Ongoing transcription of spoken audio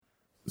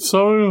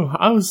So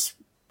I was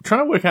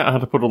trying to work out how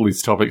to put all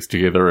these topics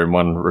together in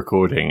one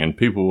recording, and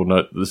people will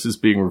note this is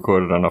being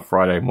recorded on a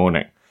Friday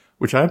morning,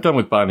 which I have done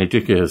with Barney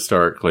Dicker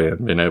historically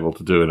and been able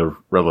to do in a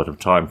relative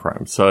time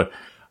frame. So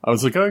I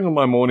was going on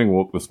my morning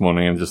walk this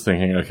morning and just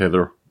thinking, okay,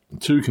 there are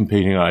two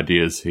competing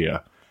ideas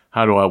here.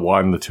 How do I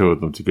wind the two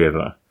of them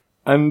together?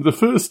 And the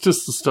first,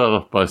 just to start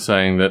off by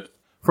saying that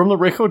from the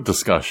record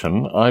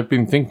discussion, I've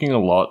been thinking a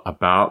lot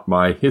about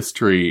my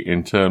history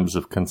in terms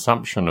of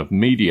consumption of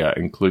media,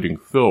 including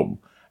film.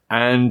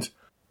 And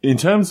in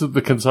terms of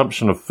the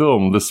consumption of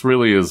film, this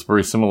really is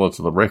very similar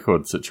to the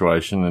record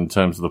situation in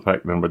terms of the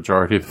fact that the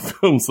majority of the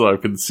films that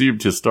I've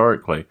consumed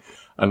historically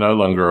are no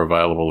longer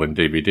available in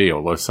DVD,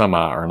 although some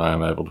are, and I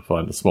am able to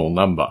find a small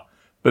number.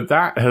 But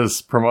that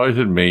has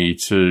promoted me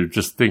to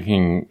just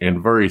thinking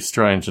in very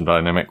strange and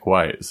dynamic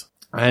ways.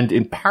 And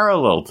in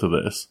parallel to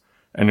this,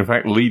 and in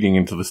fact leading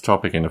into this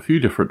topic in a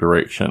few different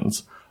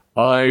directions,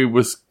 I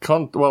was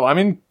I'm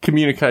in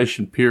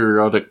communication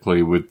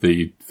periodically with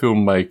the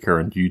filmmaker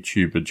and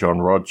YouTuber John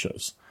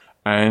Rogers.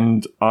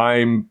 And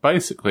I'm a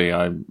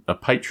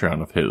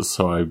Patreon of his,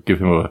 so I give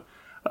him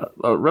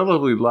a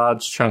relatively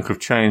large chunk of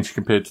change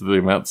compared to the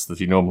amounts that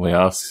he normally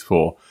asks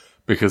for,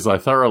 because I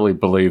thoroughly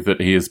believe that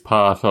he is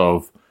part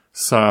of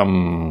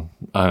some,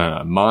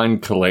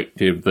 mind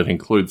collective that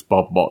includes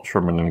Bob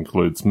Botchram and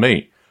includes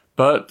me.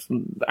 But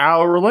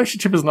our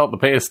relationship is not the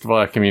best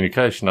via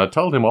communication. I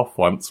told him off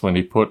once when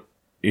he put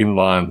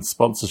inline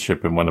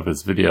sponsorship in one of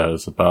his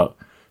videos about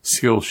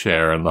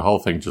Skillshare, and the whole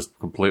thing just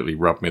completely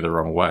rubbed me the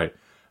wrong way.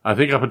 I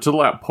think up until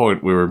that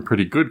point we were in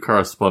pretty good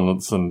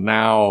correspondence, and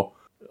now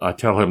I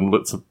tell him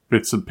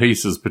bits and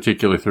pieces,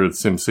 particularly through the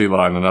SimC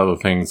line and other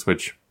things,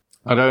 which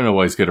I don't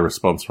always get a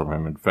response from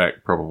him. In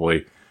fact,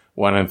 probably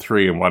 1 in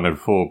 3 and 1 in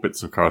 4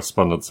 bits of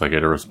correspondence I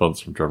get a response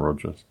from John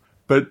Rogers.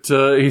 But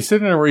he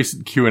said in a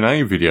recent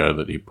Q&A video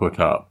that he put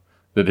up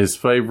that his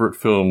favourite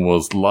film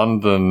was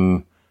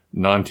London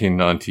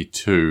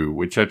 1992,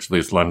 which actually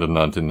is London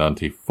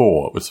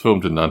 1994. It was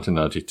filmed in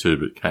 1992,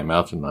 but came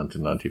out in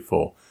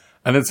 1994.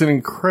 And it's an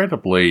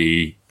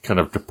incredibly kind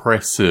of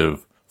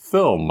depressive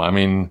film. I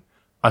mean,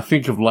 I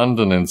think of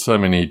London in so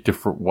many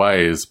different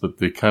ways, but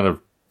the kind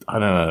of,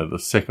 the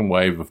second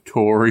wave of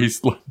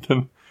Tories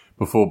London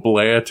before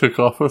Blair took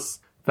office,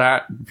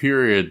 that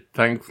period,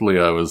 thankfully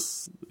I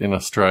was in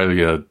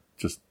Australia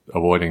just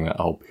avoiding that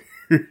whole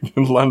period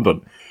in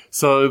London.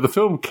 So the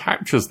film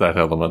captures that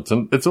element,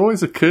 and it's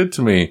always occurred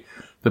to me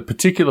that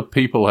particular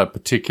people have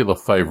particular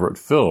favourite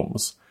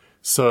films.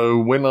 So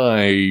when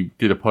I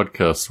did a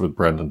podcast with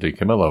Brandon D.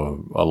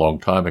 Camillo a long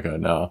time ago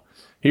now,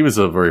 he was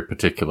a very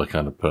particular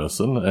kind of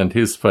person, and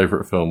his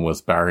favourite film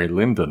was Barry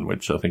Lyndon,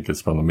 which I think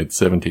is from the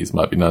mid-70s,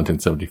 might be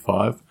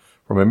 1975.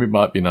 From memory, it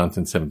might be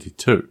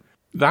 1972.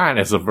 That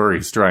is a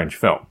very strange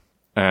film,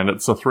 and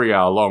it's a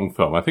 3-hour-long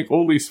film. I think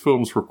all these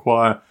films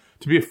require,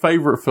 to be a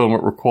favourite film,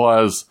 it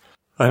requires,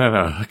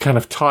 a kind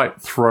of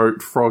tight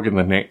throat, frog in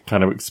the neck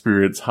kind of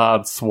experience,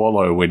 hard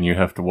swallow when you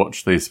have to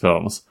watch these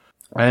films.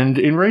 And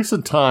in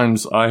recent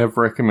times, I have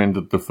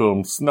recommended the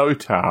film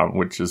Snowtown,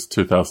 which is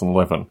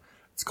 2011.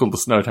 It's called The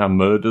Snowtown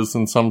Murders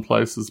in some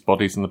places,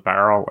 Bodies in the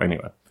Barrel.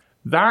 Anyway,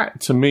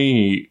 that to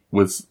me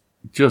was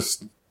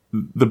just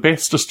the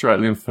best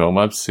Australian film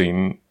I've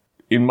seen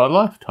in my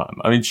lifetime.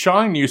 I mean,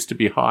 Shine used to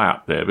be high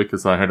up there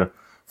because I had a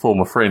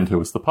former friend who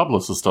was the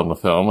publicist on the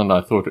film, and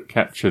I thought it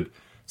captured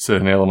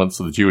certain elements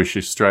of the Jewish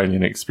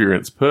Australian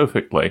experience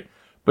perfectly.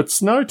 But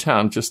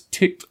Snowtown just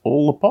ticked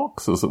all the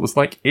boxes. It was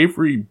like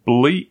every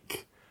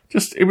bleak,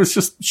 it was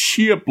just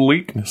sheer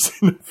bleakness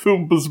in a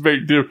film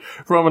perspective,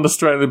 from an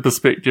Australian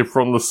perspective,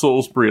 from the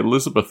Salisbury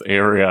Elizabeth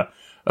area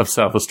of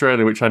South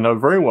Australia, which I know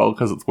very well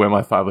because it's where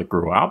my father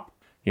grew up.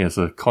 He has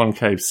a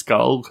concave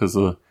skull because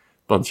a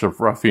bunch of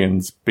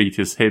ruffians beat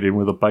his head in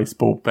with a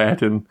baseball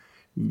bat in,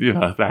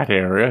 that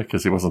area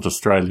because he wasn't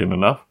Australian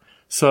enough.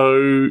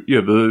 So,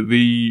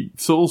 the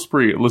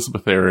Salisbury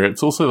Elizabeth area,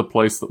 it's also the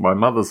place that my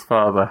mother's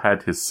father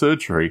had his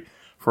surgery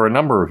for a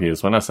number of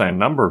years. When I say a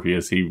number of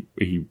years, he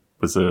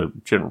was a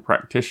general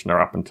practitioner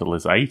up until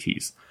his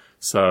 80s.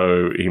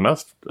 So he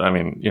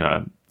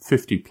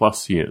 50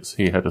 plus years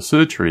he had a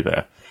surgery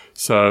there.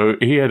 So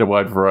he had a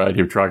wide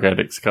variety of drug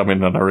addicts come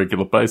in on a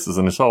regular basis,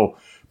 and his whole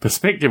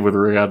perspective with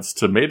regards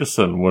to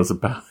medicine was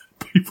about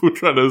people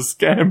trying to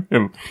scam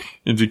him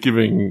into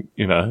giving,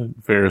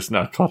 various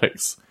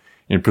narcotics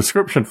in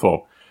prescription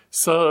form.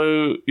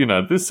 So,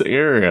 this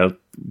area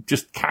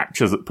just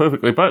captures it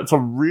perfectly, but it's a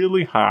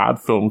really hard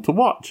film to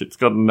watch. It's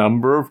got a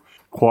number of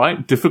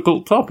quite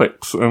difficult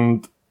topics,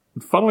 and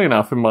funnily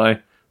enough, in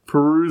my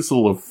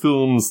perusal of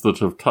films that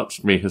have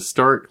touched me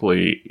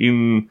historically,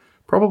 in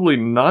probably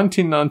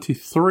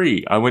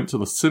 1993, I went to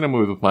the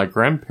cinema with my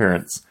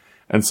grandparents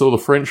and saw the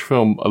French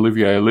film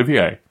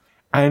Olivier.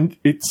 And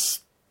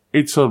it's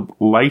a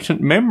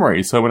latent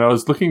memory. So when I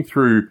was looking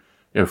through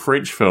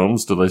French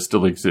films, do they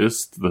still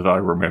exist that I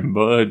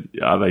remember?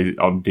 Are they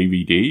on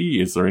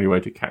DVD? Is there any way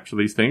to capture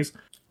these things?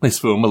 This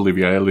film,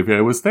 Olivier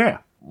was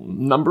there.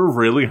 Number of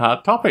really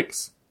hard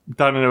topics,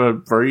 done in a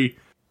very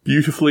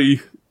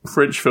beautifully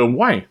French film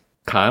way.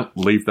 can't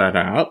leave that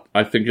out.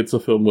 I think it's a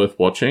film worth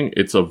watching.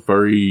 It's a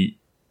very,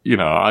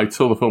 I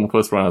saw the film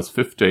first when I was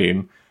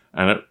 15,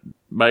 and it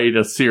made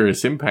a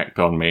serious impact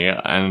on me,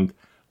 and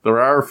there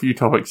are a few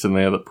topics in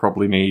there that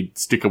probably need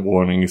sticker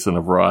warnings and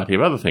a variety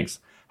of other things.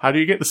 How do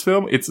you get this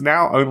film? It's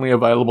now only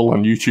available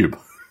on YouTube.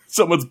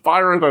 Someone's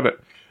pirated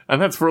it,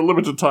 and that's for a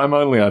limited time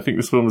only. I think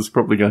this film is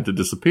probably going to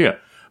disappear.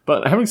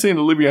 But having seen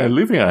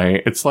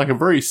Olivier, it's like a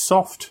very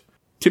soft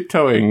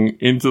tiptoeing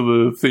into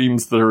the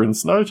themes that are in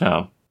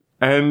Snowtown.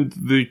 And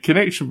the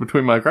connection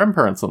between my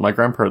grandparents and my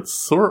grandparents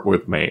saw it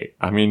with me.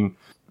 I mean,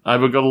 I've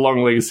got a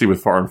long legacy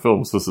with foreign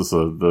films. This is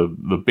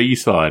the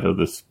B-side of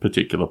this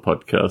particular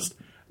podcast.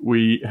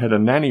 We had a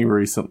nanny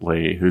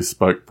recently who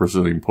spoke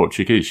Brazilian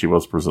Portuguese. She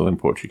was Brazilian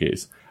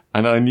Portuguese.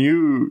 And I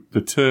knew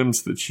the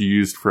terms that she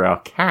used for our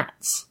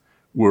cats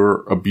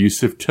were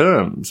abusive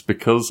terms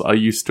because I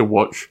used to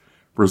watch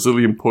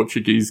Brazilian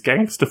Portuguese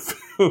gangster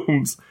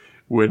films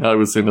when I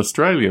was in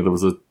Australia. There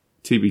was a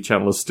TV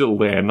channel is still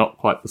there, not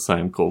quite the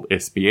same, called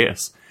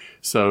SBS.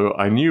 So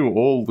I knew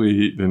all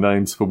the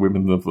names for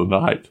women of the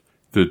night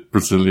that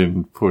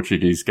Brazilian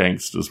Portuguese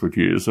gangsters would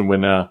use. And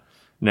when our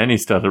nanny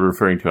started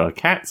referring to our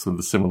cats with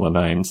the similar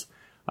names,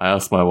 I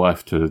asked my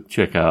wife to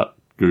check out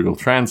Google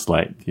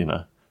Translate.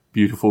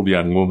 Beautiful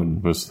young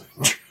woman was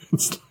the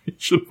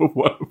translation of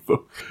one of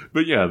them.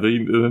 But yeah,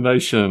 the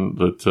notion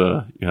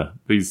that,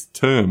 these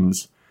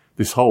terms,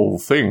 this whole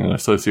thing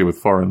associated with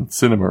foreign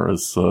cinema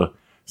is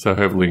so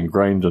heavily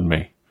ingrained in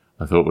me,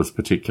 I thought was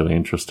particularly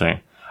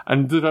interesting.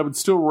 And that I would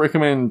still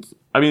recommend,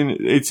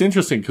 it's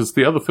interesting because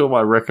the other film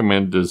I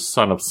recommend is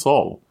Son of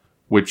Saul,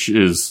 which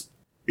is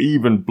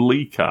even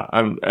bleaker.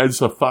 And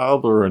as a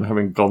father and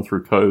having gone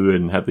through COVID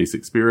and had these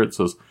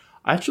experiences,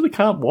 I actually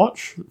can't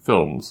watch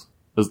films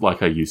as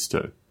like I used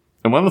to.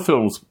 And one of the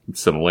films,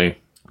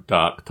 similarly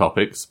dark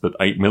topics, but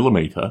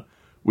 8mm,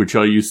 which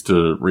I used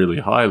to really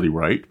highly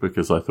rate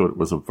because I thought it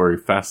was a very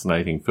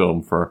fascinating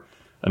film for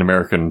an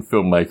American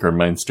filmmaker and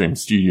mainstream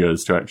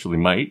studios to actually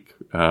make,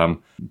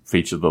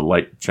 featured the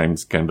late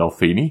James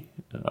Gandolfini,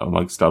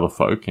 amongst other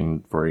folk,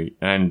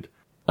 and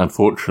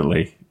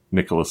unfortunately,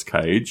 Nicolas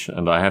Cage.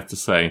 And I have to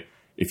say,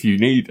 if you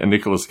need a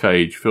Nicolas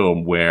Cage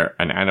film where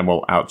an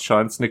animal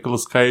outshines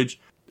Nicolas Cage,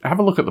 have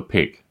a look at The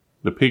Pig.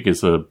 The Pig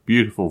is a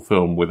beautiful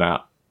film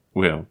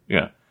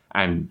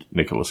and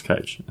Nicolas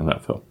Cage in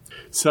that film.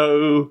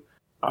 So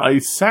I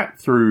sat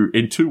through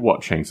in 2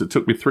 watchings. It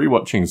took me 3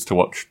 watchings to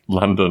watch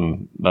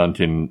London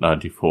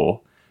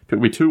 1994. It took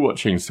me 2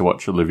 watchings to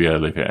watch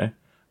Olivier.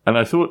 And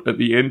I thought at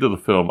the end of the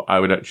film, I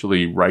would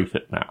actually rate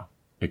it now.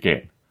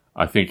 Again,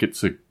 I think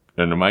it's an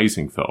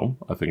amazing film.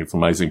 I think it's an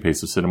amazing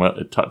piece of cinema.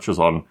 It touches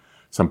on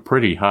some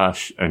pretty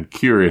harsh and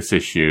curious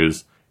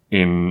issues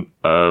in,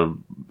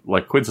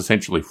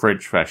 quintessentially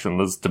French fashion.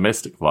 There's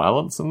domestic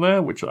violence in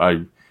there, which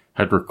I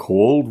had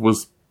recalled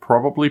was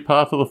probably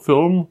part of the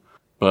film.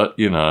 But,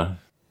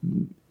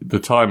 the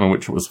time in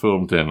which it was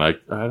filmed in, I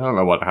don't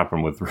know what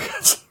happened with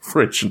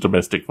French and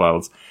domestic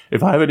violence.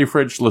 If I have any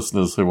French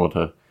listeners who want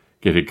to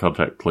get in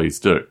contact, please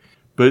do.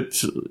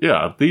 But,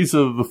 yeah, these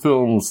are the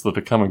films that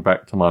are coming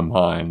back to my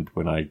mind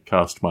when I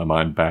cast my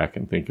mind back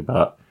and think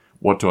about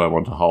what do I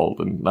want to hold.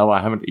 And no,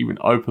 I haven't even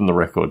opened the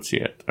records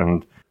yet.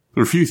 And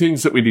there are a few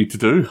things that we need to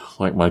do,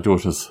 like my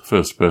daughter's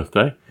first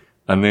birthday,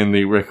 and then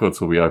the records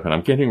will be open.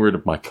 I'm getting rid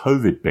of my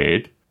COVID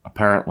bed,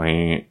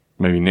 apparently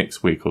maybe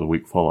next week or the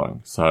week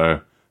following.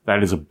 So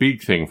that is a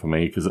big thing for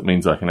me because it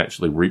means I can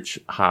actually reach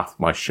half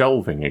my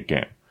shelving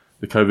again.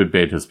 The COVID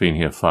bed has been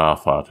here far,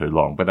 far too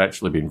long, but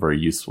actually been very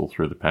useful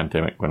through the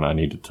pandemic when I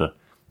needed to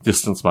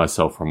distance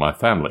myself from my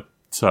family.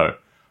 So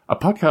a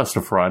podcast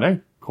on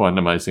Friday, quite an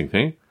amazing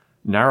thing.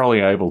 Narrowly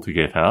able to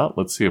get out.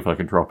 Let's see if I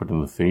can drop it in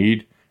the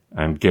feed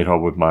and get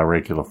on with my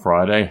regular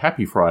Friday.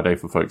 Happy Friday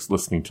for folks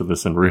listening to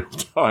this in real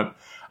time.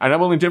 And I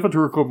will endeavour to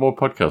record more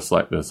podcasts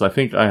like this. I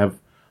think I have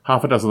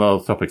half a dozen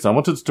other topics. I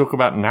wanted to talk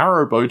about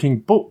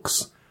narrowboating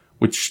books,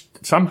 which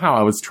somehow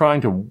I was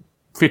trying to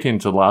fit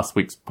into last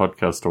week's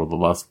podcast or the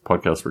last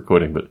podcast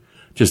recording, but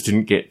just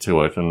didn't get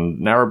to it. And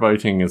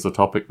narrowboating is a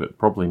topic that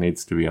probably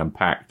needs to be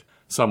unpacked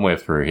somewhere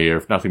through here.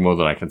 If nothing more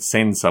than I can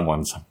send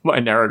someone some of my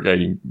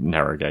narrowboating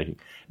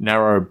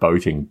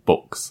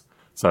books.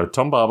 So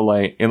Tom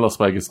Barbalet in Las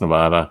Vegas,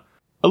 Nevada,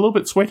 a little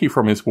bit sweaty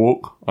from his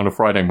walk on a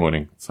Friday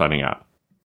morning, signing out.